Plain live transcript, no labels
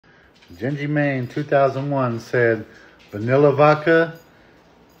Gingy Maine 2001 said vanilla vodka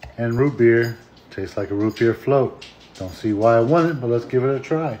and root beer tastes like a root beer float. Don't see why I want it, but let's give it a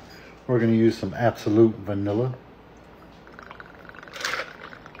try. We're going to use some Absolute vanilla.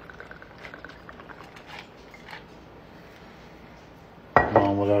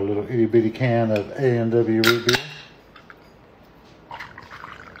 Along with our little itty bitty can of A&W root beer.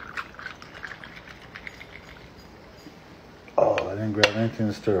 Oh, I didn't grab anything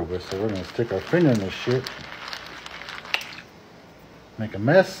to stir with, so we're going to stick our finger in this shit. Make a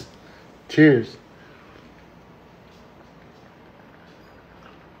mess. Cheers.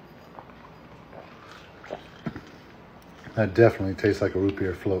 That definitely tastes like a root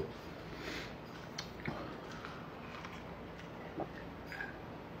beer float.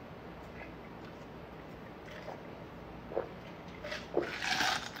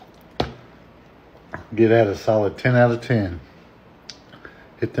 Give that a solid 10 out of 10.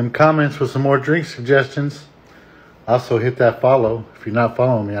 Hit them comments with some more drink suggestions. Also hit that follow. If you're not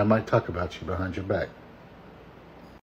following me, I might talk about you behind your back.